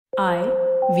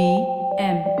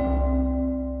IVM.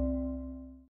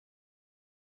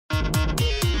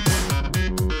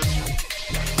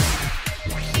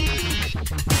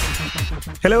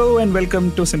 Hello and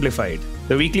welcome to Simplified,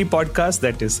 the weekly podcast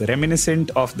that is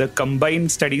reminiscent of the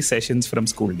combined study sessions from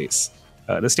school days.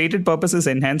 The stated purpose is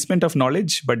enhancement of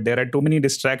knowledge, but there are too many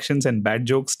distractions and bad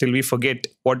jokes till we forget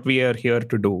what we are here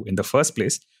to do in the first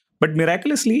place. But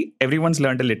miraculously, everyone's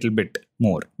learned a little bit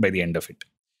more by the end of it.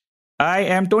 I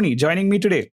am Tony. Joining me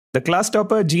today, the class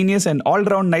topper, genius, and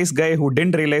all-round nice guy who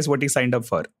didn't realize what he signed up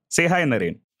for. Say hi,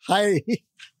 Naren. Hi.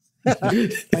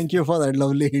 Thank you for that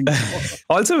lovely intro.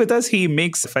 Also with us, he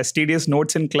makes fastidious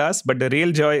notes in class, but the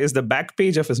real joy is the back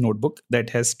page of his notebook that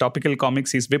has topical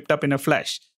comics he's whipped up in a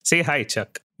flash. Say hi,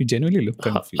 Chuck. You genuinely look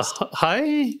confused.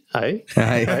 Hi.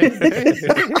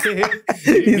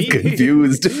 He's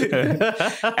confused.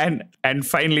 And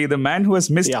finally, the man who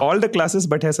has missed all the classes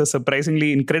but has a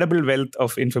surprisingly incredible wealth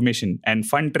of information and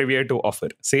fun trivia to offer.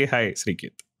 Say hi,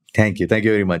 Srikit. Thank you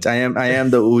very much. I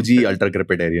am the OG ultra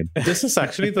crepidarian. This is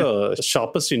actually the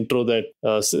sharpest intro that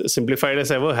Simplified has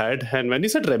ever had. And when you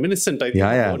said reminiscent, I think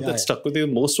the word that stuck with you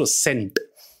most was scent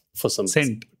for some reason.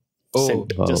 Scent. Oh,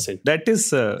 scent. Wow. Just scent. That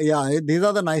is... These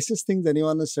are the nicest things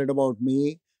anyone has said about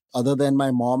me, other than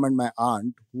my mom and my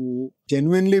aunt, who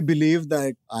genuinely believe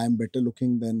that I am better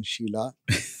looking than Sheila.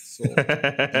 So,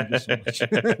 thank you so much.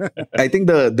 I think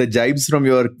the jibes from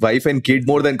your wife and kid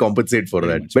more than compensate for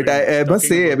that. But I must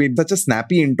say, such a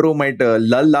snappy intro might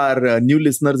lull our new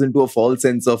listeners into a false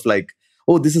sense of like,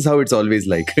 oh, this is how it's always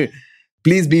like.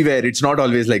 Please beware, it's not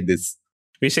always like this.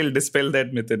 We shall dispel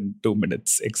that myth in 2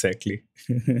 minutes. Exactly.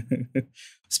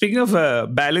 Speaking of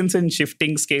balance and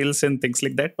shifting scales and things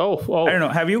like that. Oh. I don't know.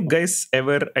 Have you guys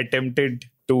ever attempted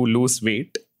to lose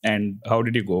weight? And how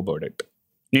did you go about it?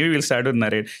 Maybe we'll start with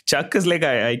Naren. Chuck is like,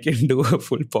 I can do a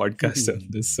full podcast on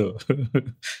this. So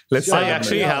let's I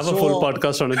actually have a full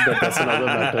podcast on it, but that's another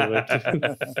matter.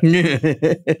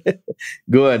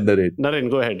 Go on, Naren. Naren,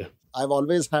 go ahead. I've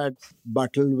always had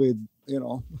battle with,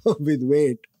 with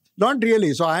weight. Not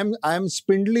really. So I'm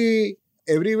spindly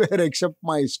everywhere except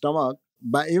my stomach.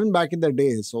 Even back in the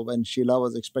day, so when Sheila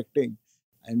was expecting,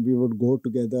 and we would go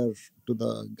together to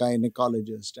the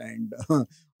gynecologist, and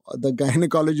the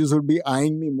gynecologist would be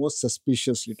eyeing me most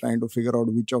suspiciously, trying to figure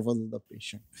out which of us is the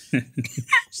patient.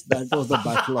 So that was the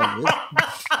battle always.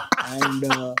 And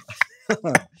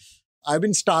I've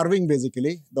been starving,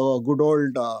 basically. The good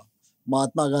old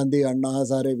Mahatma Gandhi, Anna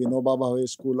Hazare, Vinoba Bhave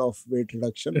school of weight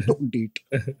reduction. Don't eat.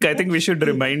 I think we should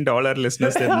remind all our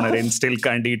listeners that Naren still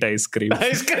can't eat ice cream.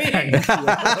 I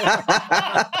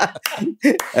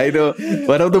know.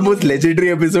 One of the most legendary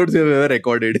episodes we've ever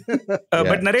recorded. But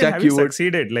Naren, Chuck, have you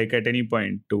succeeded at any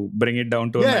point to bring it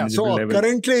down to a manageable level?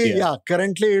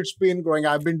 Currently it's been growing.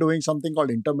 I've been doing something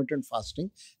called intermittent fasting.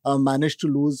 Managed to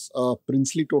lose a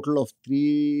princely total of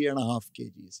 3.5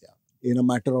 kgs in a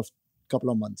matter of couple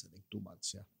of months, I think 2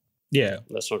 months. Yeah.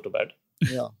 That's not too bad.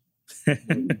 Yeah.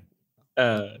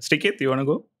 Srikit, you want to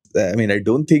go? I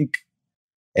don't think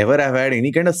ever I've had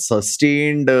any kind of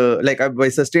sustained, by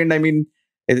sustained, I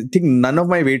think none of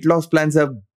my weight loss plans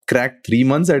have cracked 3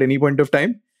 months at any point of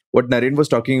time. What Naren was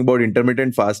talking about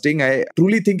intermittent fasting, I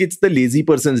truly think it's the lazy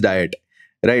person's diet,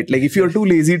 right? Like if you're too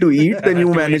lazy to eat, then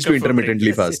you manage to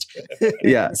intermittently fast.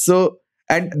 Yeah. So,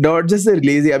 and not just the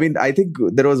lazy. I think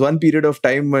there was one period of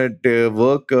time at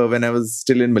work when I was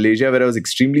still in Malaysia where I was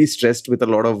extremely stressed with a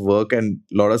lot of work and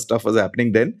a lot of stuff was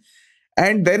happening then.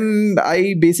 And then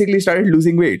I basically started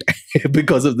losing weight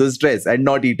because of the stress and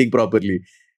not eating properly.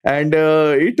 And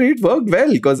it worked well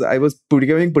because I was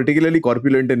becoming particularly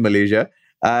corpulent in Malaysia.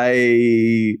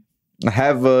 I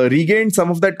have regained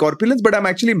some of that corpulence, but I'm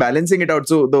actually balancing it out.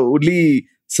 So the only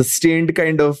sustained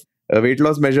kind of weight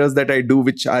loss measures that I do,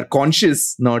 which are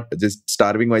conscious, not just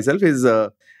starving myself, is I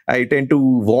tend to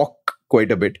walk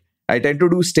quite a bit. I tend to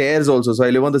do stairs also. So I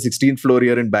live on the 16th floor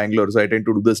here in Bangalore. So I tend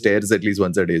to do the stairs at least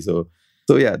once a day. So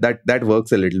yeah, that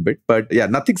works a little bit. But yeah,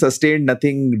 nothing sustained,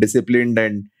 nothing disciplined,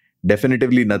 and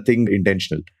definitively nothing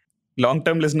intentional.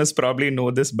 Long-term listeners probably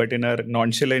know this, but in our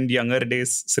nonchalant younger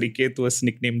days, Srikit was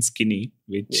nicknamed Skinny,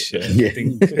 which I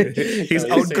think he's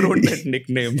outgrown that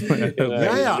nickname.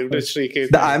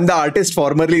 I'm the artist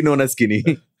formerly known as Skinny.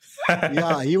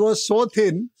 Yeah, he was so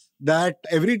thin that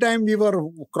every time we were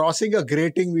crossing a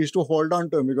grating, we used to hold on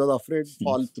to him because afraid to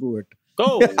fall through it.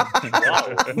 Oh,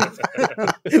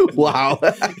 wow.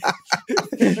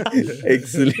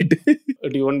 Excellent.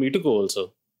 Do you want me to go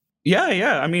also?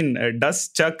 Yeah. Does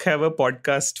Chuck have a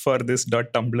podcast for this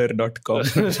 .tumblr.com?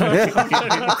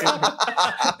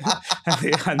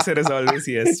 The answer is always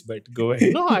yes, but go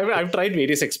ahead. No, I've tried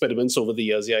various experiments over the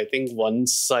years. Yeah, I think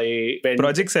once I went...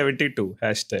 Project 72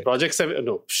 hashtag. Project 7.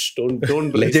 No,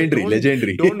 don't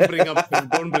legendary. Don't bring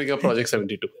up Project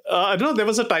 72. No, there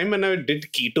was a time when I did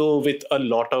keto with a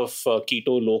lot of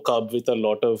keto, low carb with a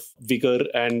lot of vigor,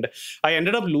 and I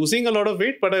ended up losing a lot of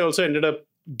weight, but I also ended up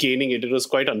gaining it. It was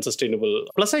quite unsustainable.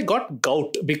 Plus, I got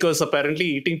gout because apparently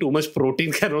eating too much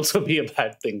protein can also be a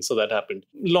bad thing. So that happened.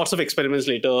 Lots of experiments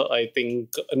later. I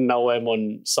think now I'm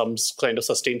on some kind of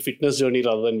sustained fitness journey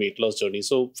rather than weight loss journey.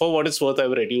 So for what it's worth,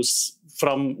 I've reduced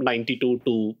from 92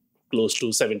 to close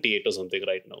to 78 or something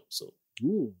right now. So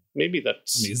maybe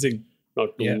that's amazing.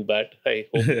 Not too bad, I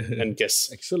hope and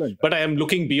guess. Excellent. But I am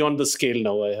looking beyond the scale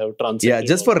now. I have transcended. Yeah,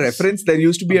 just for reference, there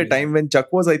used to be a time when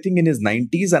Chuck was, I think, in his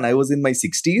 90s and I was in my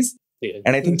 60s. Yeah.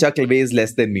 And I think Chuck weighs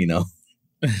less than me now.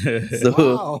 So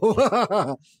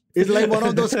Wow. It's like one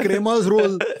of those Kramer's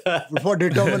rule for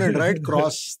determinant, right?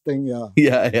 Cross thing,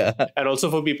 Yeah. And also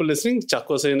for people listening, Chuck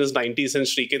was in his 90s and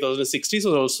Shrikeet was in his 60s,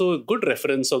 was also a good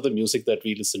reference of the music that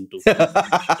we listen to.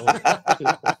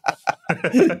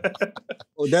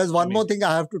 There's one more thing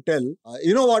I have to tell.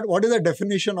 You know what is the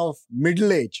definition of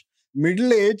middle age?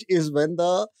 Middle age is when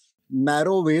the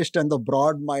narrow waist and the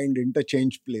broad mind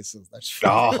interchange places. That's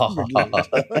middle age.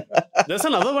 There's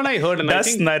another one I heard. And Does I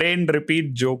think Naren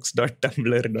repeat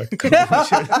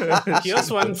jokes.tumblr.com?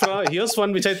 Here's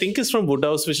one which I think is from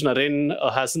Woodhouse, which Naren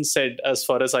hasn't said as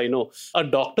far as I know. A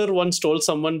doctor once told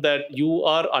someone that you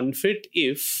are unfit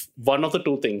if one of the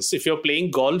two things. If you're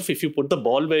playing golf, if you put the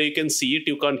ball where you can see it,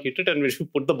 you can't hit it. And if you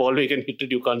put the ball where you can hit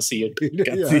it, you can't see it.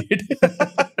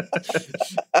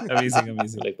 Amazing.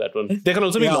 Like that one. There can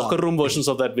also be locker room versions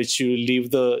of that, which you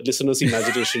leave the listener's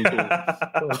imagination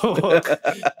to work.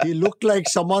 He looked like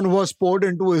someone who was poured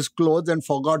into his clothes and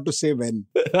forgot to say when.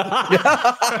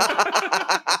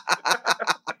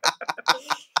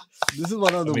 This is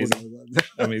one of the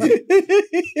Amazing.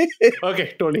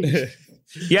 Okay, Tony.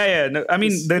 No, I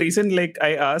mean, the reason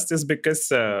I asked is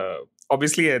because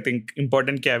obviously I think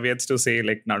important caveats to say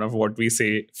none of what we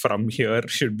say from here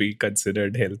should be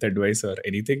considered health advice or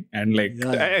anything. And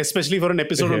especially for an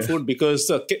episode on food,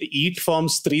 because eat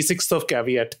forms 3/6 of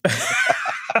caveat.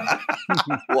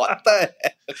 What the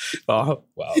heck? Oh,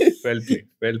 wow. Well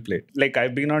played.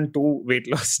 I've been on 2 weight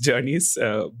loss journeys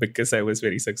because I was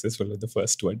very successful with the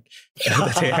first one.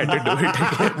 That I had to do it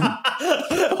again.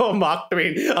 Oh, Mark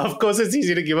Twain. Of course, it's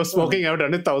easy to give up smoking. I've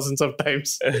done it thousands of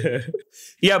times.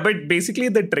 Yeah, but basically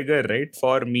the trigger, right?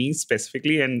 For me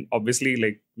specifically, and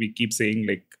obviously we keep saying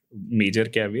major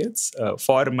caveats.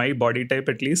 For my body type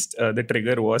at least, the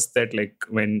trigger was that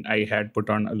when I had put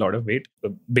on a lot of weight,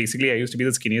 basically I used to be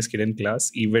the skinniest kid in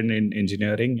class, even in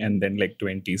engineering, and then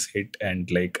 20s hit and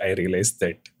I realized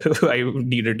that I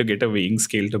needed to get a weighing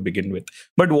scale to begin with.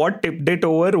 But what tipped it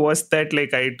over was that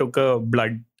I took a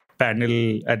blood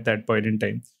panel at that point in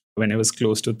time when I was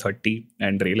close to 30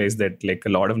 and realized that a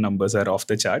lot of numbers are off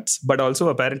the charts. But also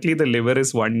apparently the liver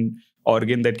is one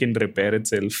organ that can repair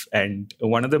itself, and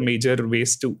one of the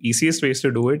easiest ways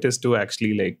to do it is to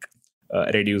actually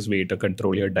reduce weight or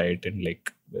control your diet and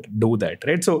do that,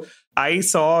 right? So I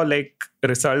saw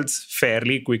results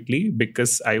fairly quickly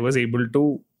because I was able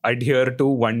to adhere to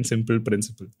one simple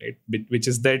principle, right? Which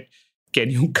is that can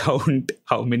you count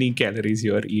how many calories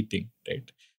you are eating,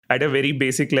 right? At a very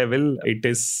basic level, it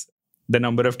is the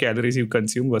number of calories you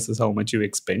consume versus how much you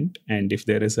expend, and if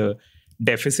there is a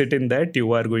deficit in that,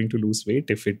 you are going to lose weight.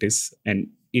 If it is an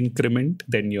increment,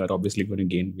 then you are obviously going to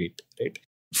gain weight, right?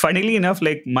 Funnily enough,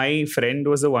 my friend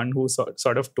was the one who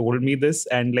sort of told me this,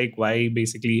 and why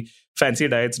basically fancy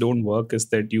diets don't work is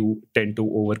that you tend to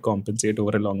overcompensate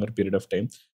over a longer period of time.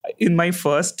 In my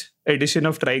first edition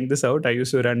of trying this out, I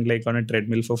used to run on a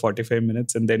treadmill for 45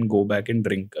 minutes and then go back and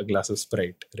drink a glass of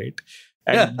Sprite, right?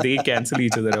 And they cancel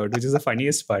each other out, which is the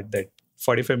funniest part, that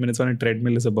 45 minutes on a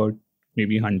treadmill is about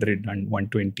maybe 100 and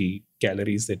 120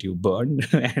 calories that you burn,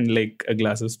 and a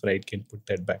glass of Sprite can put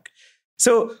that back.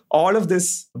 So all of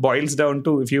this boils down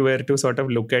to, if you were to sort of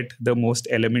look at the most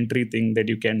elementary thing that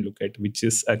you can look at, which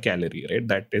is a calorie, right?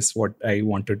 That is what I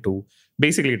wanted to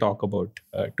basically talk about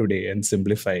today and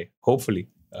simplify, hopefully,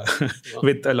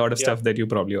 with a lot of stuff that you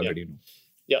probably already know.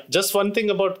 Yeah, just one thing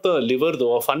about the liver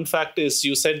though. A fun fact is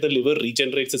you said the liver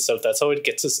regenerates itself. That's how it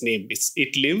gets its name.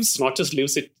 It lives, not just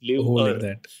lives, it lives. Like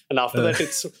that. And after that,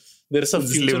 there is a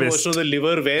future version of the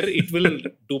liver where it will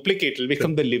duplicate. It will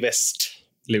become the livest.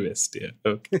 Livest, yeah.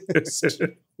 Okay.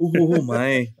 Oh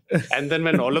my. And then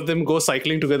when all of them go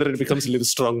cycling together, it becomes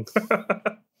Livestrong.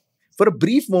 For a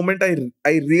brief moment, I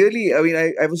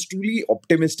was truly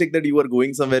optimistic that you were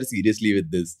going somewhere seriously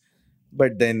with this.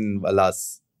 But then,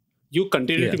 alas. You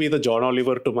continue to be the John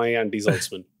Oliver to my Andy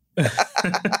Zaltzman.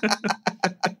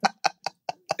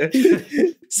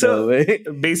 So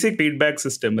basic feedback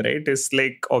system, right, is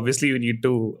like obviously you need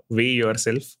to weigh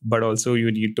yourself, but also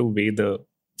you need to weigh the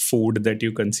food that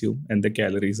you consume and the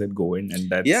calories that go in, and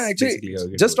that's actually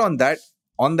just on that,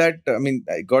 I mean,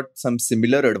 I got some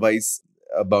similar advice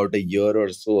about a year or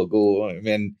so ago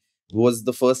when it was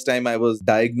the first time I was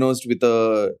diagnosed with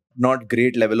a not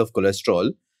great level of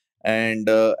cholesterol, and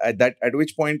at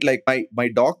which point, like my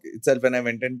doc itself, when I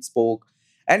went and spoke,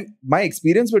 and my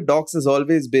experience with docs has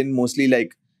always been mostly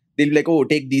like they'll be like, oh,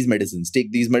 take these medicines,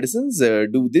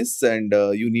 do this, and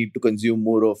you need to consume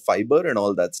more of fiber and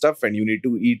all that stuff, and you need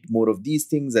to eat more of these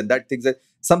things and that things,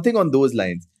 something on those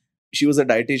lines. She was a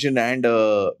dietitian and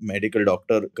a medical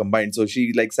doctor combined, so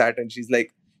she like sat and she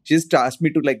just asked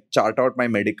me to like chart out my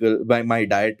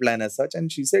diet plan as such,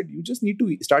 and she said, you just need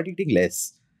to start eating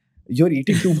less. You're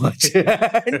eating too much.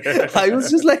 And I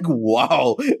was just like,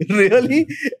 wow, really?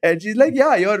 And she's like,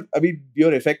 yeah, you're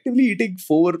effectively eating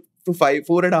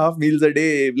 4.5 meals a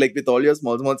day, like with all your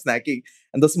small snacking,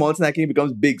 and the small snacking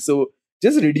becomes big. So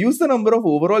just reduce the number of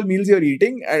overall meals you're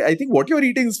eating. I think what you're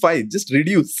eating is fine. Just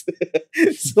reduce.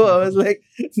 So I was like,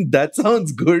 that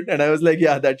sounds good. And I was like,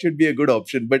 yeah, that should be a good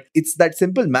option. But it's that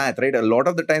simple math, right? A lot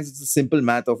of the times it's a simple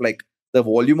math of like the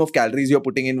volume of calories you're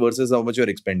putting in versus how much you're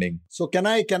expending. So can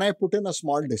I put in a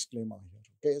small disclaimer here?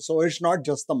 Okay, so it's not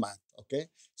just the math. Okay,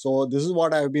 so this is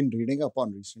what I've been reading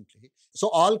upon recently. So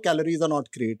all calories are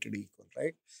not created equal,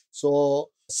 right? So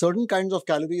certain kinds of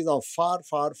calories are far,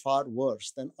 far, far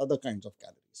worse than other kinds of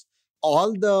calories.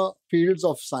 All the fields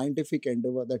of scientific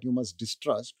endeavor that you must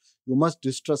distrust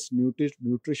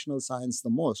nutritional science the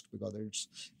most, because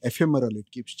it's ephemeral. It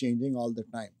keeps changing all the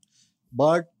time.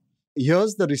 But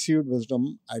here's the received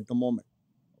wisdom at the moment.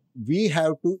 We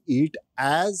have to eat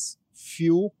as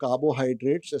few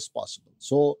carbohydrates as possible.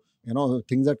 So,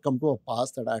 things that come to a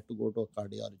pass that I had to go to a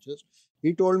cardiologist.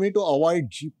 He told me to avoid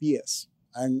GPS.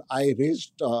 And I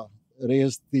raised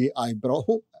the eyebrow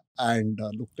and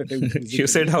looked at him. You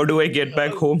said, how do I get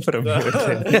back home from here? I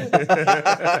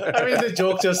mean, the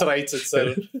joke just writes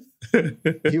itself.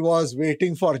 He was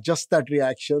waiting for just that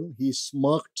reaction. He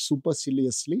smirked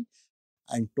superciliously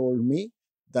and told me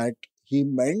that he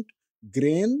meant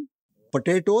grain,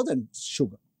 potatoes, and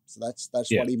sugar. So that's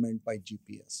what he meant by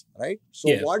GPS, right?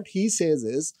 So what he says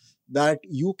is that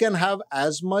you can have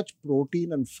as much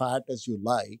protein and fat as you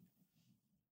like.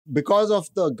 Because of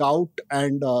the gout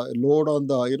and load on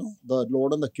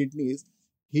the kidneys,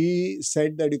 he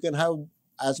said that you can have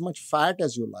as much fat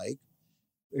as you like.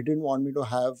 He didn't want me to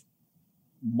have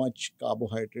much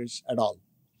carbohydrates at all.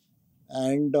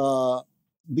 And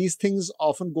these things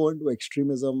often go into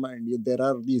extremism, and there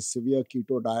are these severe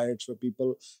keto diets where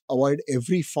people avoid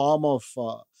every form of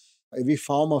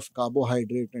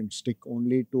carbohydrate and stick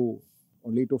only to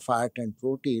fat and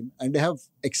protein, and they have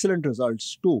excellent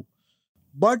results too.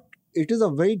 But it is a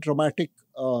very dramatic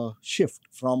shift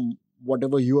from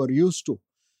whatever you are used to.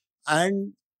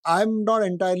 And I'm not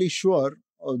entirely sure,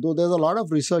 though there's a lot of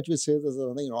research which says there's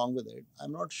nothing wrong with it,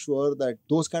 I'm not sure that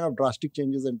those kind of drastic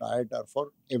changes in diet are for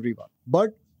everyone.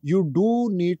 But you do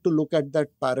need to look at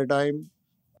that paradigm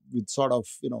with sort of,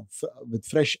 with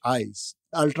fresh eyes.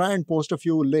 I'll try and post a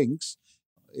few links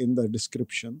in the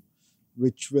description,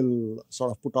 which will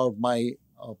sort of put out my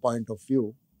point of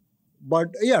view. But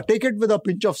yeah, take it with a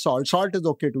pinch of salt. Salt is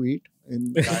okay to eat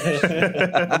in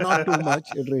diet. Not too much.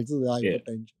 It raises the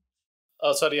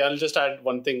hypertension. Sorry, I'll just add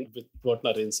one thing with what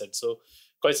Naren said. So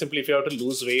quite simply, if you have to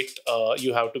lose weight,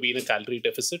 you have to be in a calorie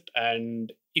deficit.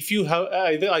 And if you have,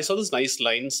 I saw this nice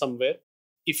line somewhere.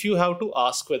 If you have to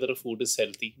ask whether a food is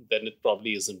healthy, then it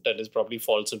probably isn't. And it probably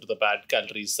falls into the bad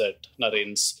calories that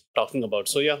Naren's talking about.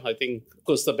 So yeah, I think, of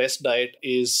course, the best diet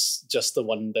is just the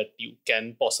one that you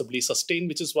can possibly sustain,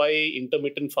 which is why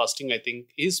intermittent fasting, I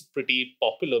think, is pretty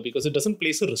popular because it doesn't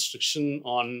place a restriction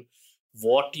on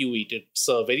what you eat. It's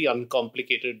a very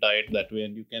uncomplicated diet that way,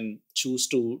 and you can choose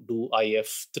to do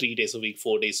IF 3 days a week,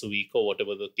 4 days a week, or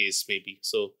whatever the case may be.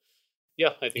 So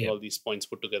yeah, I think all these points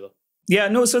put together. Yeah,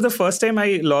 no, so the first time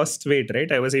I lost weight,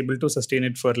 right, I was able to sustain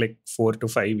it for like 4 to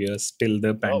 5 years till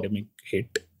the pandemic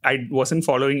hit. I wasn't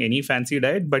following any fancy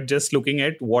diet, but just looking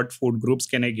at what food groups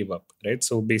can I give up, right?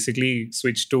 So basically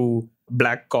switch to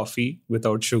black coffee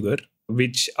without sugar,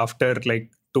 which after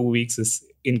like 2 weeks is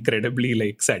incredibly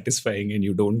like satisfying and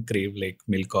you don't crave like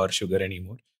milk or sugar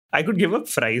anymore. I could give up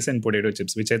fries and potato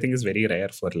chips, which I think is very rare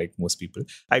for like most people.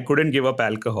 I couldn't give up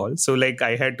alcohol. So like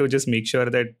I had to just make sure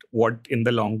that what in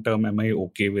the long term am I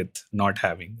okay with not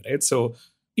having, right? So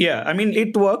Yeah, I mean,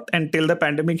 it worked until the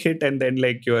pandemic hit, and then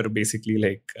like you're basically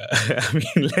like, I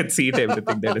mean, let's eat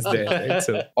everything that is there. Right?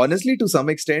 So Honestly, to some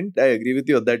extent, I agree with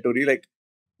you on that, Tori. Like,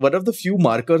 one of the few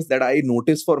markers that I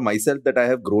notice for myself that I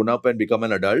have grown up and become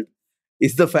an adult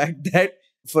is the fact that,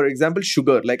 for example,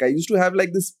 sugar. Like, I used to have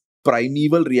like this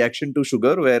primeval reaction to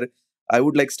sugar where I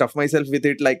would like stuff myself with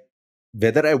it, like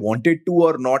whether I wanted to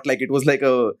or not. Like, it was like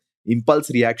a impulse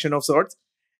reaction of sorts.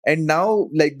 And now,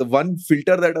 like, the one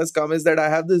filter that has come is that I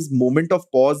have this moment of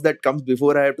pause that comes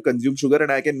before I have to consume sugar,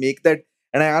 and I can make that.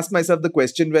 And I ask myself the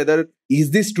question whether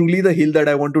is this truly the hill that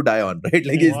I want to die on, right?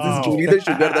 Like, is this truly the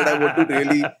sugar that I want to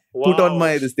really put on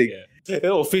my this thing? yeah.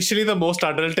 Officially the most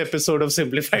adult episode of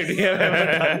Simplified we have ever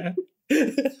done.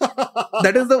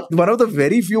 That is the one of the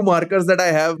very few markers that I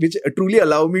have which truly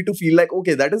allow me to feel like,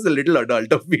 okay, that is a little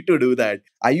adult of me to do that.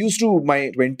 I used to,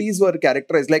 my 20s were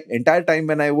characterized like entire time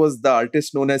when I was the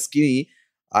artist known as Skinny,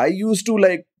 I used to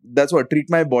like, that's what, treat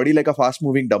my body like a fast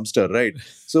moving dumpster, right?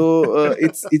 So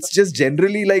it's just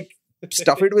generally like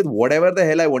stuff it with whatever the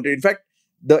hell I wanted. In fact,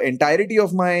 the entirety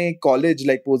of my college,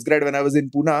 like postgrad when I was in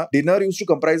Pune, dinner used to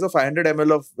comprise of 500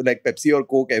 ml of like Pepsi or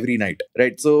Coke every night,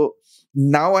 right? So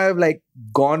now I have like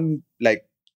gone like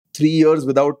 3 years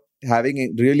without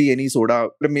having really any soda,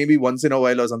 maybe once in a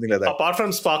while or something like that. Apart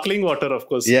from sparkling water, of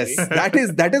course. Yes, that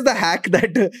is the hack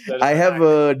that I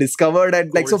have discovered.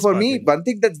 And like, so for me, one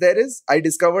thing that's there is I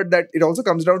discovered that it also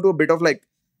comes down to a bit of like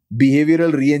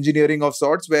behavioral re-engineering of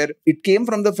sorts, where it came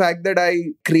from the fact that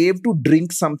I crave to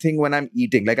drink something when I'm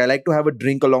eating. Like, I like to have a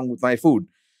drink along with my food.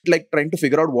 Like, trying to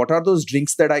figure out what are those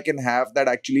drinks that I can have that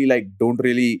actually like don't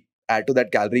really add to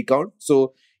that calorie count.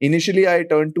 So initially I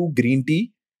turned to green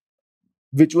tea,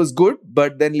 which was good.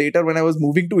 But then later when I was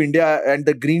moving to India and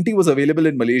the green tea was available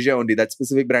in Malaysia only, that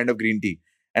specific brand of green tea.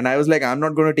 And I was like, I'm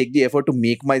not going to take the effort to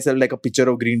make myself like a pitcher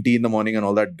of green tea in the morning and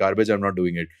all that garbage. I'm not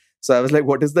doing it. So I was like,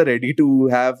 what is the ready to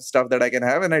have stuff that I can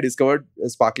have? And I discovered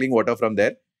sparkling water from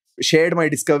there. Shared my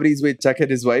discoveries with Chuck and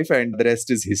his wife, and the rest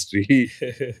is history.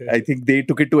 I think they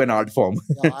took it to an art form.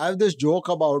 Yeah, I have this joke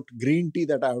about green tea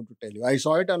that I have to tell you. I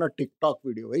saw it on a TikTok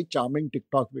video, very charming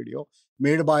TikTok video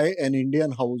made by an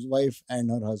Indian housewife and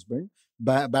her husband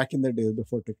back in the days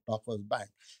before TikTok was banned.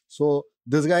 So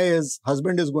this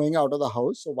husband is going out of the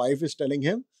house. So wife is telling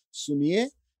him, "Suniye,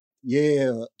 ye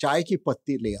chai ki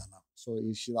patti le aana." So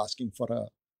she's asking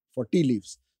for tea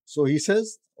leaves. So he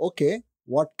says, "Okay,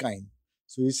 what kind?"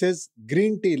 So he says,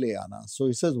 "Green tea le aana." So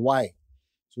he says, "Why?"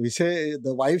 So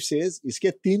the wife says,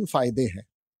 "इसके 3 फायदे हैं.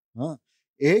 हाँ,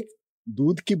 एक,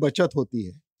 दूध की बचत होती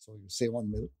है. So you save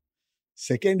on milk.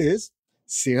 Second is,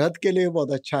 सेहत के लिए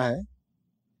बहुत अच्छा है.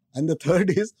 And the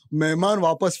third is, मेहमान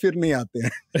वापस फिर नहीं आते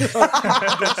हैं."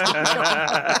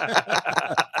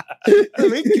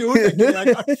 Very cute.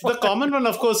 The common one,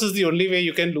 of course, is the only way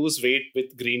you can lose weight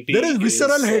with green tea. There is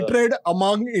visceral hatred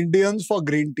among Indians for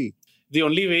green tea. The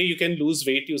only way you can lose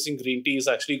weight using green tea is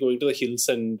actually going to the hills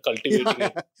and cultivating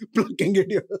it. Plucking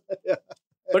it. Yeah.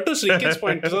 But to Sriket's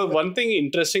point, so one thing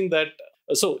interesting that,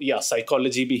 so yeah,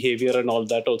 psychology, behavior and all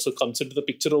that also comes into the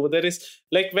picture over there is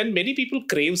like when many people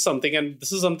crave something, and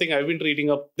this is something I've been reading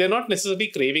up, they're not necessarily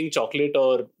craving chocolate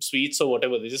or sweets or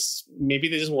whatever. Maybe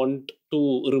they just want to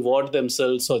reward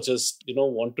themselves or just,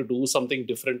 want to do something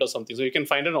different or something. So you can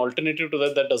find an alternative to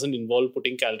that doesn't involve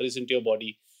putting calories into your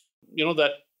body.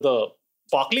 That the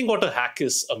sparkling water hack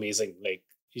is amazing. Like,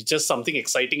 it's just something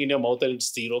exciting in your mouth and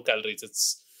it's 0 calories.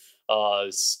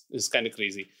 It's kind of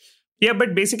crazy. Yeah,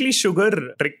 but basically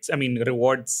sugar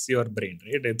rewards your brain,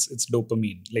 right? It's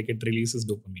dopamine. Like, it releases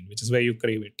dopamine, which is where you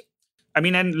crave it.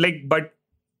 But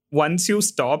once you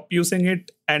stop using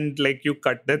it and like you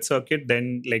cut that circuit,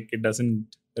 then like it doesn't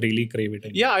really crave it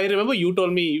anymore. Yeah, I remember you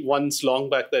told me once long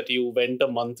back that you went a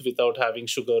month without having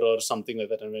sugar or something like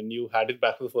that. And when you had it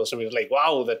back for the first time, it was like,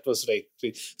 wow, that was like...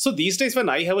 So these days when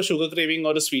I have a sugar craving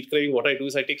or a sweet craving, what I do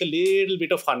is I take a little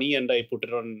bit of honey and I put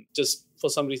it on, just for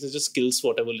some reason, just kills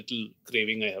whatever little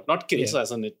craving I have. Not kills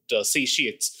as in it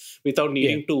satiates without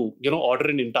needing to, order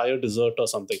an entire dessert or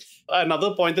something.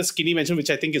 Another point that Skinny mentioned, which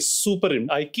I think is super...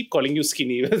 I keep calling you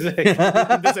Skinny. This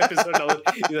episode now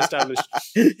is established.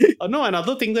 No,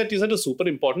 another thing that you said is super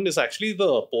important is actually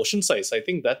the portion size. I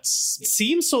think it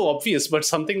seems so obvious, but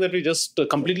something that we just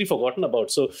completely forgotten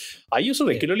about. So I used to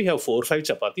regularly have 4 or 5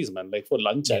 chapatis, man, like for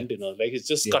lunch and dinner. Like, it's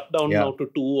just cut down now to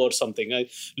 2 or something.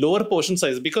 Lower portion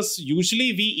size, because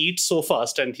usually we eat so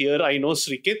fast. And here I know,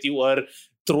 Sriket, you are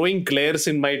throwing glares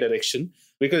in my direction,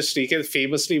 because Sriket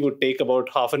famously would take about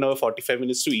half an hour, 45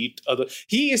 minutes to eat.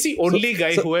 He is the only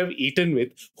guy who I've eaten with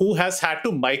who has had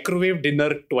to microwave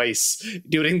dinner twice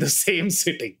during the same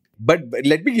sitting. But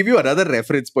let me give you another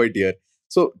reference point here.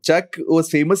 So Chuck was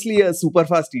famously a super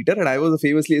fast eater and I was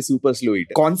famously a super slow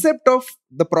eater. Concept of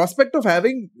the prospect of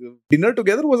having dinner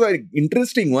together was an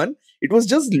interesting one. It was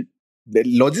just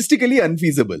logistically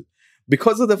unfeasible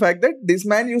because of the fact that this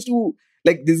guy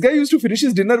used to finish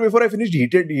his dinner before I finished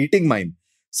eating mine.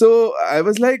 So I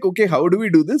was like, okay, how do we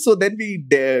do this? So then we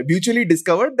mutually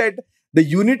discovered that the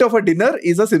unit of a dinner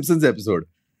is a Simpsons episode.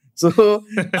 So so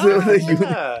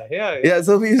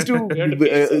we used to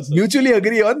mutually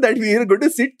agree on that we are going to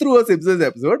sit through a Simpsons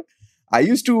episode. I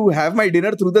used to have my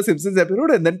dinner through the Simpsons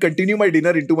episode and then continue my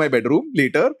dinner into my bedroom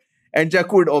later. And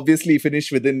Chuck would obviously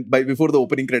finish before the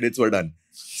opening credits were done.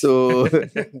 So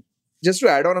just to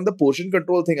add on the portion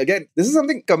control thing, again, this is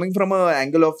something coming from an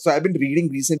angle of, so I've been reading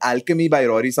recent Alchemy by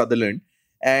Rory Sutherland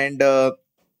and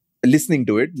listening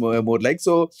to it more like.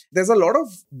 So there's a lot of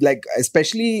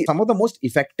especially some of the most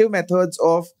effective methods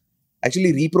of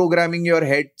actually reprogramming your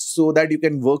head so that you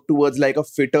can work towards like a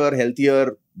fitter,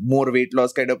 healthier, more weight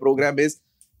loss kind of program is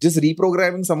just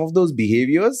reprogramming some of those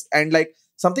behaviors. And like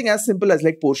something as simple as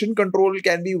like portion control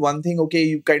can be one thing. Okay,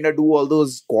 you kind of do all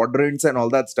those quadrants and all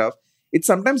that stuff. It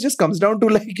sometimes just comes down to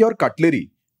like your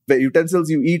cutlery, the utensils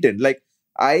you eat in. Like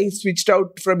I switched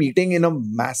out from eating in a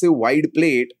massive wide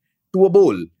plate to a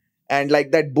bowl. And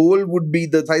like that bowl would be,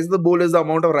 the size of the bowl is the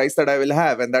amount of rice that I will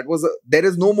have. And there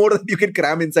is no more that you can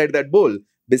cram inside that bowl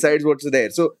besides what's there.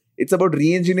 So it's about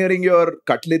re-engineering your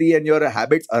cutlery and your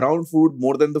habits around food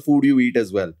more than the food you eat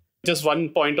as well. Just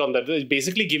one point on that.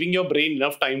 Basically giving your brain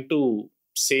enough time to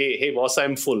say, hey boss,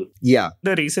 I'm full. Yeah.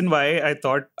 The reason why I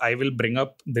thought I will bring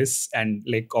up this, and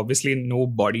like obviously no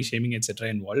body shaming etc.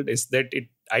 involved, is that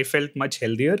I felt much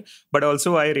healthier, but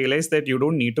also I realized that you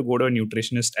don't need to go to a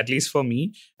nutritionist, at least for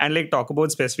me, and like talk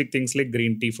about specific things like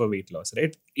green tea for weight loss,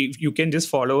 right? If you can just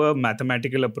follow a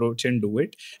mathematical approach and do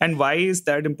it. And why is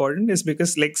that important is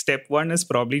because like step one is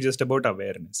probably just about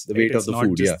awareness. The weight of the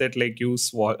food, it's not just that like you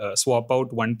swap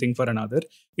out one thing for another.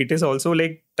 It is also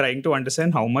like trying to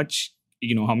understand how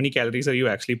many calories are you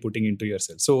actually putting into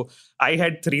yourself. So I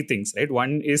had three things, right?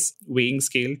 One is weighing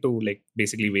scale to like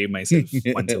basically weigh myself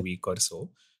once a week or so.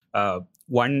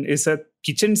 One is a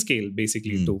kitchen scale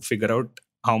basically to figure out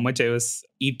how much I was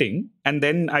eating. And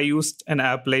then I used an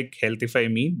app like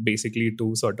Healthify Me basically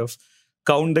to sort of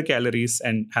count the calories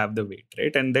and have the weight,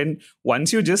 right? And then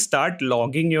once you just start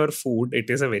logging your food,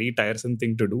 it is a very tiresome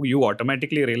thing to do. You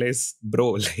automatically realize,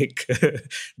 bro, like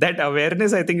that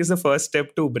awareness, I think, is the first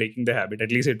step to breaking the habit.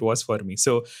 At least it was for me.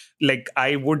 So like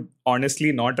I would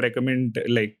honestly not recommend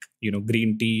like,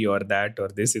 green tea or that or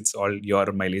this. It's all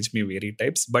your mileage may vary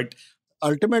types. But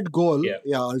ultimate goal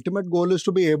is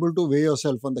to be able to weigh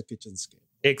yourself on the kitchen scale.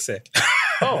 Exactly.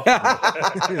 Oh.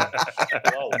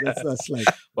 Wow. That's like,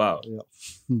 wow.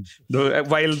 Yeah.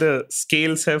 While the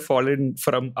scales have fallen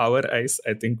from our eyes,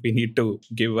 I think we need to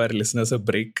give our listeners a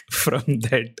break from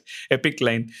that epic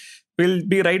line. We'll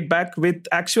be right back with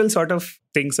actual sort of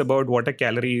things about what a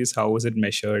calorie is, how is it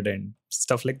measured and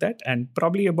stuff like that. And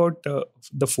probably about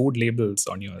the food labels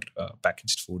on your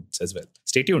packaged foods as well.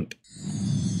 Stay tuned.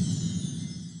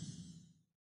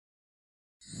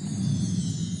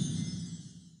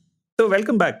 So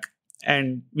welcome back.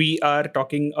 And we are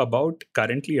talking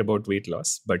currently about weight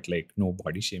loss, but like no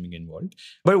body shaming involved.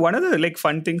 But one of the like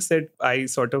fun things that I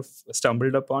sort of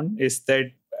stumbled upon is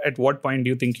that at what point do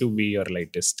you think you weigh your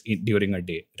lightest during a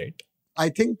day, right? I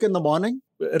think in the morning.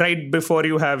 Right before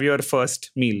you have your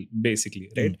first meal,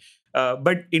 basically, right?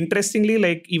 But interestingly,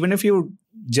 like even if you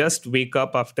just wake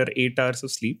up after 8 hours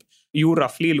of sleep, you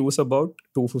roughly lose about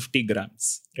 250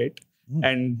 grams, right?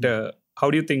 And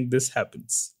how do you think this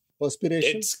happens?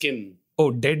 Perspiration? Dead skin.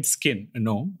 Oh, dead skin.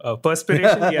 No.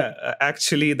 Perspiration, yeah.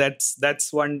 Actually,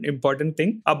 that's one important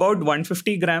thing. About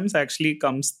 150 grams actually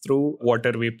comes through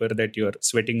water vapor that you're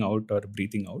sweating out or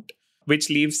breathing out, which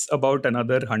leaves about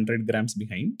another 100 grams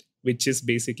behind, which is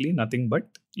basically nothing but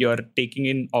you're taking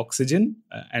in oxygen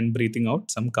and breathing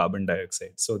out some carbon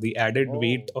dioxide. So the added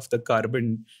weight of the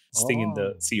carbon thing in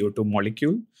the CO2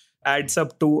 molecule adds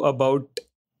up to about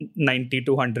 90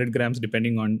 to 100 grams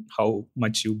depending on how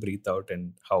much you breathe out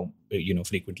and how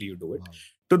frequently you do it.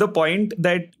 To the point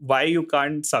that why you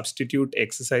can't substitute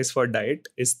exercise for diet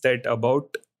is that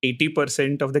about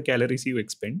 80% of the calories you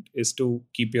expend is to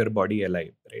keep your body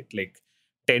alive, right? Like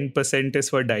 10% is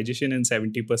for digestion and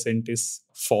 70% is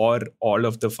for all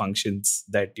of the functions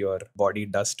that your body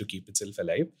does to keep itself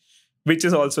alive, which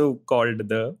is also called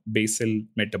the basal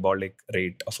metabolic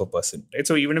rate of a person, right?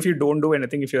 So even if you don't do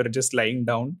anything, if you're just lying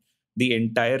down the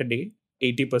entire day,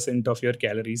 80% of your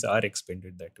calories are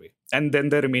expended that way. And then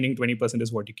the remaining 20%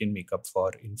 is what you can make up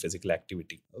for in physical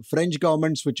activity. French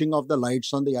government switching off the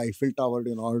lights on the Eiffel Tower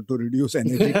in order to reduce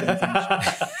energy consumption.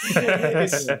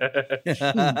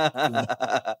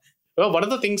 Well, one of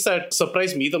the things that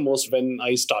surprised me the most when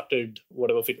I started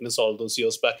whatever fitness all those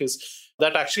years back is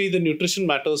that actually the nutrition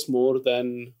matters more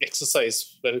than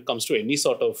exercise when it comes to any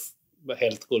sort of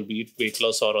health goal, be it weight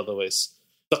loss or otherwise.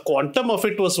 The quantum of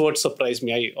it was what surprised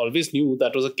me. I always knew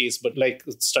that was the case, but like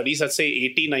studies that say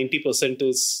 80-90%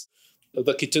 is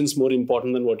the kitchen's more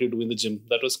important than what you do in the gym.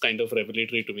 That was kind of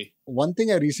revelatory to me. One thing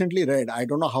I recently read, I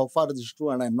don't know how far this is true,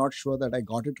 and I'm not sure that I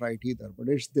got it right either, but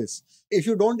it's this. If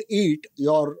you don't eat,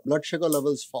 your blood sugar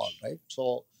levels fall, right?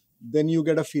 So then you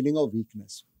get a feeling of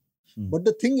weakness. But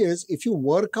the thing is, if you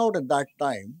work out at that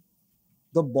time,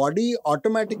 the body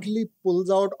automatically pulls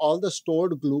out all the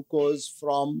stored glucose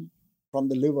from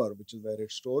the liver, which is where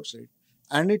it stores it,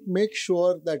 and it makes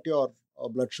sure that your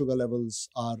blood sugar levels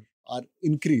are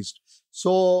increased.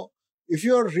 So if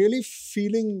you're really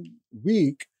feeling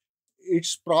weak,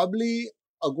 it's probably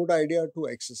a good idea to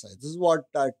exercise. This is what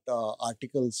that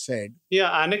article said.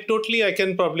 Yeah, anecdotally, I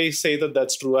can probably say that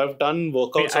that's true. I've done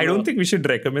workouts. I don't think we should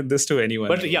recommend this to anyone.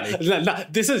 But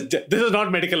this is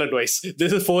not medical advice.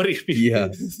 This is for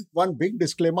One big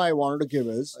disclaimer I wanted to give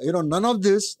is, none of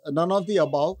the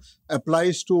above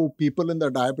applies to people in the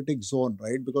diabetic zone,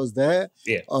 right? Because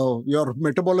your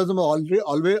metabolism is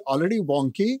already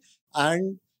wonky,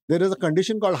 and there is a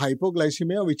condition called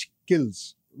hypoglycemia which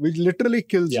literally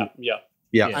kills you.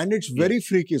 Yeah. And it's very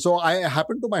freaky. So I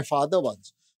happened to my father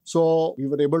once. So we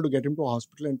were able to get him to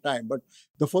hospital in time. But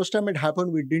the first time it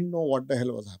happened, we didn't know what the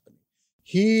hell was happening.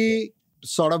 He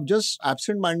sort of just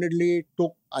absentmindedly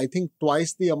took, I think,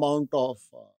 twice the amount of...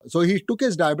 so he took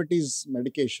his diabetes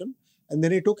medication and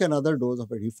then he took another dose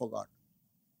of it. He forgot.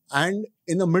 And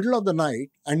in the middle of the night,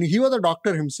 and he was a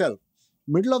doctor himself,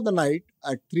 middle of the night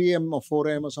at 3 a.m. or 4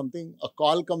 a.m. or something, a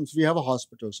call comes. We have a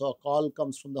hospital. So a call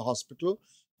comes from the hospital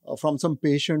from some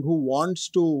patient who wants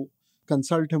to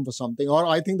consult him for something, or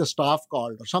I think the staff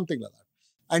called or something like that.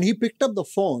 And he picked up the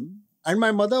phone, and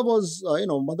my mother was,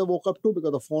 mother woke up too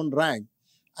because the phone rang.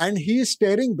 And he's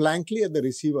staring blankly at the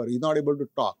receiver. He's not able to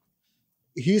talk.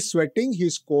 He's sweating,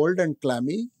 he's cold and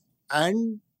clammy.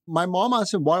 And my mom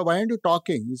asked him, why aren't you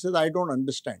talking? He says, I don't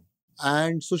understand.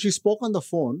 And so she spoke on the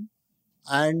phone,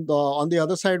 and on the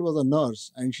other side was a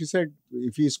nurse. And she said,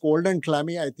 if he's cold and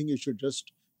clammy, I think you should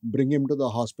just bring him to the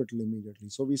hospital immediately.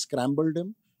 So we scrambled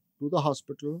him to the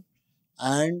hospital,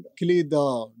 and actually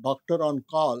the doctor on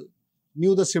call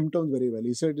knew the symptoms very well.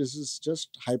 He said, this is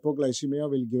just hypoglycemia.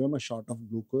 We'll give him a shot of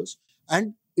glucose.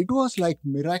 And it was like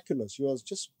miraculous. He was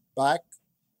just back,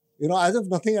 as if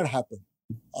nothing had happened.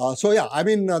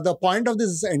 The point of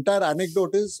this entire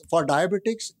anecdote is, for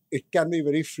diabetics, it can be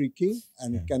very freaky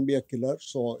and it can be a killer.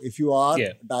 So if you are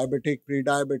diabetic,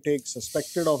 pre-diabetic,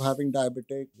 suspected of having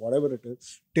diabetic, whatever it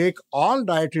is, take all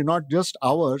dietary, not just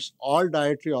ours, all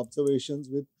dietary observations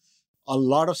with a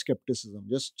lot of skepticism.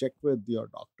 Just check with your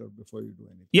doctor before you do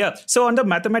anything. Yeah. So on the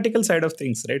mathematical side of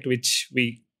things, right, which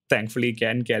we thankfully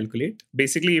can calculate,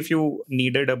 basically if you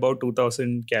needed about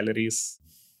 2000 calories,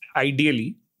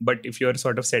 ideally, but if you're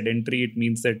sort of sedentary, it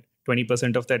means that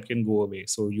 20% of that can go away.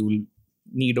 So you'll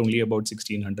need only about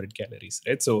 1600 calories,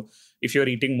 right? So if you're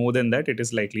eating more than that, it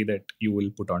is likely that you will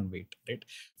put on weight, right?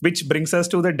 Which brings us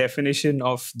to the definition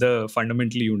of the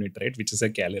fundamental unit, right? Which is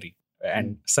a calorie.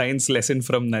 And science lesson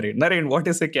from Naren. Naren, what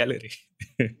is a calorie?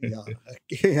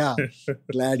 Yeah.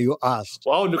 Glad you asked.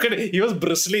 Wow, look at it. He was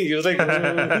bristling. He was like...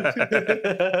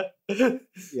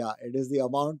 Yeah, it is the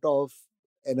amount of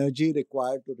energy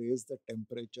required to raise the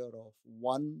temperature of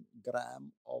 1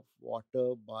 gram of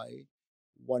water by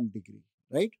 1 degree,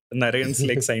 right? Naren's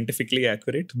like scientifically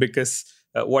accurate, because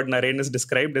what Naren is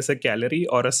described as a calorie,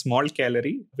 or a small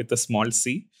calorie with a small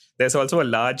c. There's also a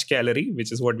large calorie,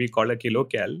 which is what we call a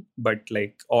kilocal, but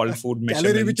like all food measurements.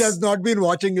 Calorie which has not been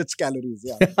watching its calories,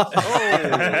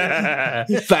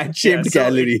 Fat-shamed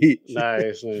calorie.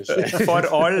 Nice. For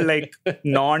all like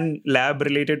non-lab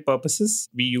related purposes,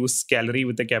 we use calorie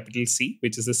with a capital C,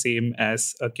 which is the same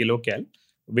as a kilocal,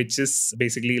 which is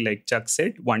basically, like Chuck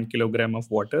said, 1 kilogram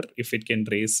of water. If it can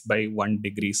raise by 1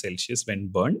 degree Celsius when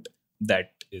burnt,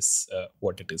 that is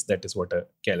what it is. That is what a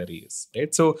calorie is,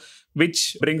 right? So,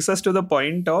 which brings us to the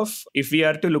point of, if we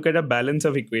are to look at a balance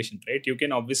of equation, right? You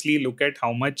can obviously look at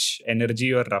how much energy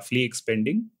you're roughly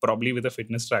expending, probably with a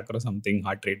fitness tracker or something,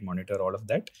 heart rate monitor, all of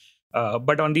that.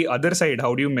 But on the other side,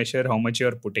 how do you measure how much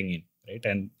you're putting in, right?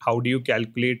 And how do you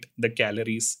calculate the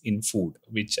calories in food,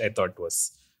 which I thought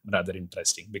was rather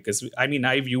interesting, because I mean,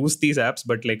 I've used these apps,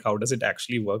 but like, how does it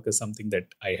actually work is something that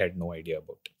I had no idea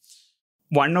about.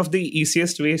 One of the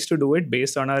easiest ways to do it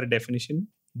based on our definition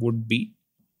would be,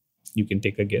 you can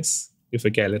take a guess, if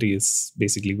a calorie is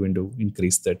basically going to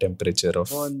increase the temperature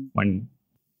of one.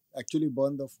 Actually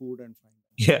burn the food and find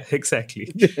out. Yeah, exactly.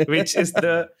 Which is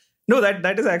that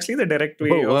is actually the direct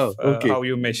way of how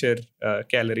you measure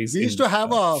calories. We used to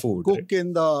have a food, cook right?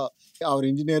 in our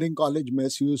engineering college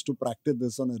mess who used to practice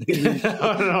this on a regular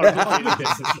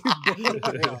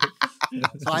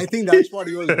So I think that's what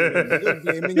he was doing. He was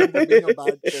blaming him for being a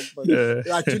bad cook, but he's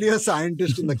actually a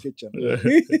scientist in the kitchen.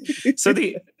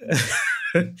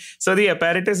 So the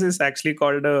apparatus is actually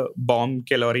called a bomb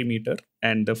calorimeter,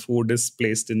 and the food is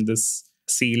placed in this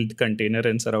sealed container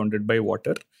and surrounded by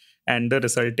water, and the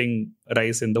resulting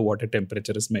rise in the water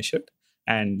temperature is measured,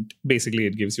 and basically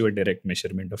it gives you a direct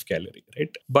measurement of calorie,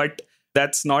 right? But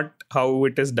that's not how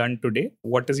it is done today.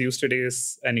 What is used today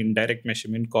is an indirect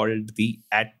measurement called the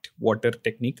at-water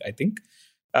technique, I think,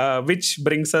 which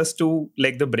brings us to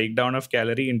like the breakdown of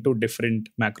calorie into different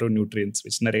macronutrients,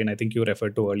 which Naren, I think you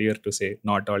referred to earlier to say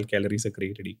not all calories are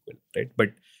created equal, right?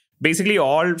 But basically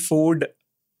all food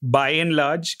by and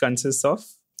large consists of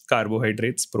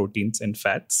carbohydrates, proteins, and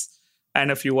fats,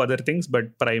 and a few other things,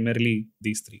 but primarily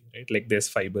these three, right? Like there's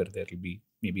fiber, there will be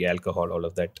maybe alcohol, all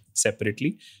of that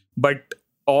separately. But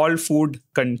all food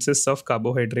consists of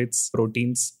carbohydrates,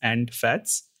 proteins, and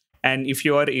fats. And if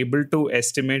you are able to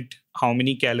estimate how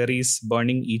many calories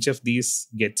burning each of these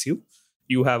gets you,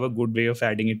 you have a good way of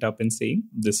adding it up and saying,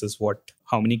 this is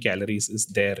how many calories is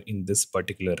there in this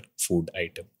particular food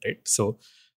item, right? So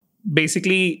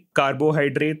basically,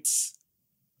 carbohydrates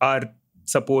are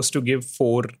supposed to give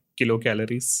 4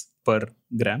 kilocalories per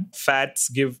gram. Fats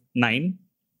give 9.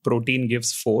 Protein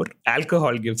gives 4.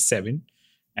 Alcohol gives 7.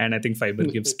 And I think fiber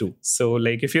gives 2. So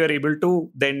like if you are able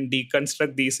to then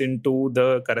deconstruct these into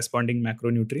the corresponding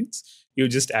macronutrients, you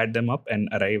just add them up and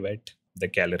arrive at the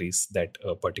calories that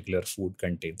a particular food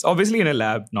contains. Obviously in a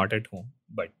lab, not at home.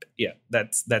 But yeah,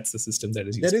 that's the system that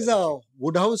is used. There is a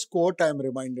Woodhouse quote I'm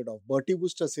reminded of. Bertie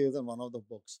Wooster says in one of the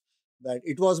books that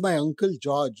it was my uncle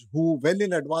George who, well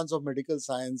in advance of medical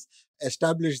science,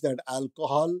 established that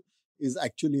alcohol is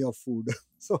actually a food.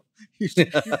 So he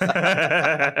should keep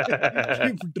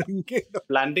drinking.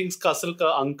 Blandings Castle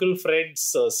ka Uncle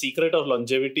Fred's secret of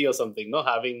longevity or something, no?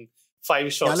 Having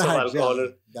 5 shots of alcohol.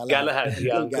 Yeah. Galahad.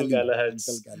 Yeah, Uncle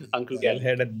Galahad's. Uncle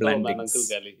Galahad at Blandings. Uncle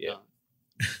Gally, yeah.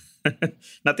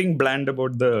 Nothing bland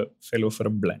about the fellow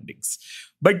from Blandings.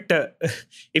 But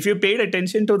if you paid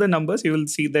attention to the numbers, you will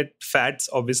see that fats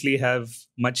obviously have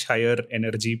much higher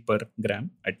energy per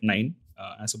gram at 9,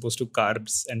 as opposed to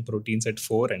carbs and proteins at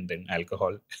 4, and then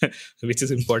alcohol, which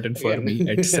is important for me,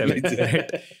 at 7.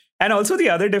 Right? And also the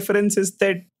other difference is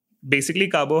that basically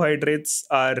carbohydrates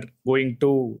are going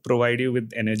to provide you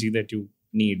with energy that you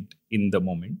need in the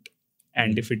moment.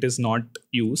 And if it is not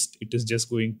used, it is just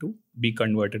going to be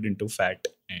converted into fat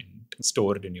and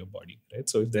stored in your body, right?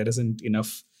 So if there isn't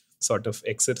enough sort of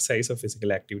exercise or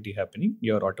physical activity happening,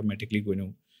 you're automatically going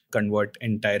to convert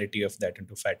entirety of that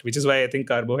into fat, which is why I think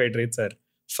carbohydrates are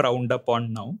frowned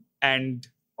upon now. And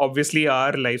obviously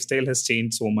our lifestyle has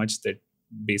changed so much that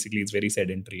basically it's very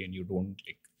sedentary and you don't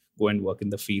like go and work in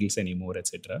the fields anymore,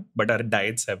 etc. But our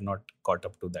diets have not caught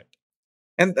up to that.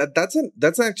 And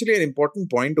that's actually an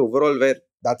important point overall, where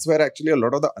that's where actually a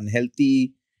lot of the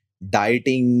unhealthy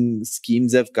dieting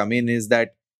schemes have come in, is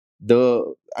that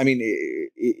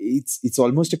it's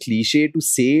almost a cliche to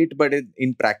say it, but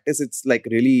in practice it's like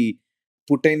really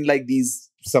put in like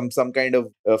these some kind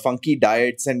of funky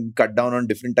diets and cut down on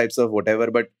different types of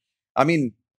whatever. But I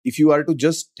mean, if you are to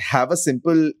just have a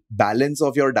simple balance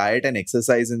of your diet and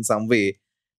exercise in some way,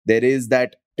 there is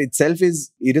that itself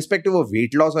is, irrespective of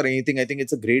weight loss or anything, I think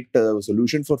it's a great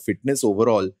solution for fitness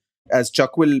overall. As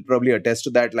Chuck will probably attest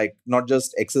to that, like not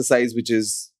just exercise, which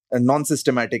is a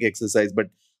non-systematic exercise,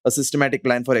 but a systematic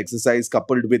plan for exercise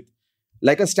coupled with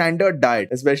like a standard diet,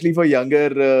 especially for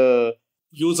younger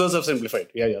users of Simplified.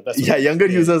 Younger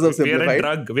users of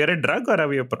Simplified. We are a drug or are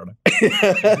we a product?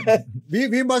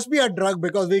 we must be a drug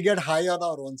because we get high on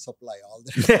our own supply all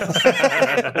the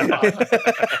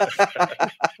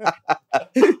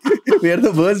time. We are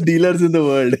the worst dealers in the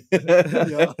world.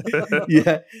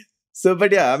 Yeah. So,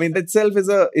 but yeah, I mean, that itself is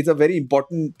a very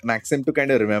important maxim to kind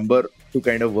of remember, to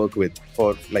kind of work with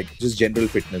for like just general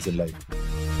fitness in life.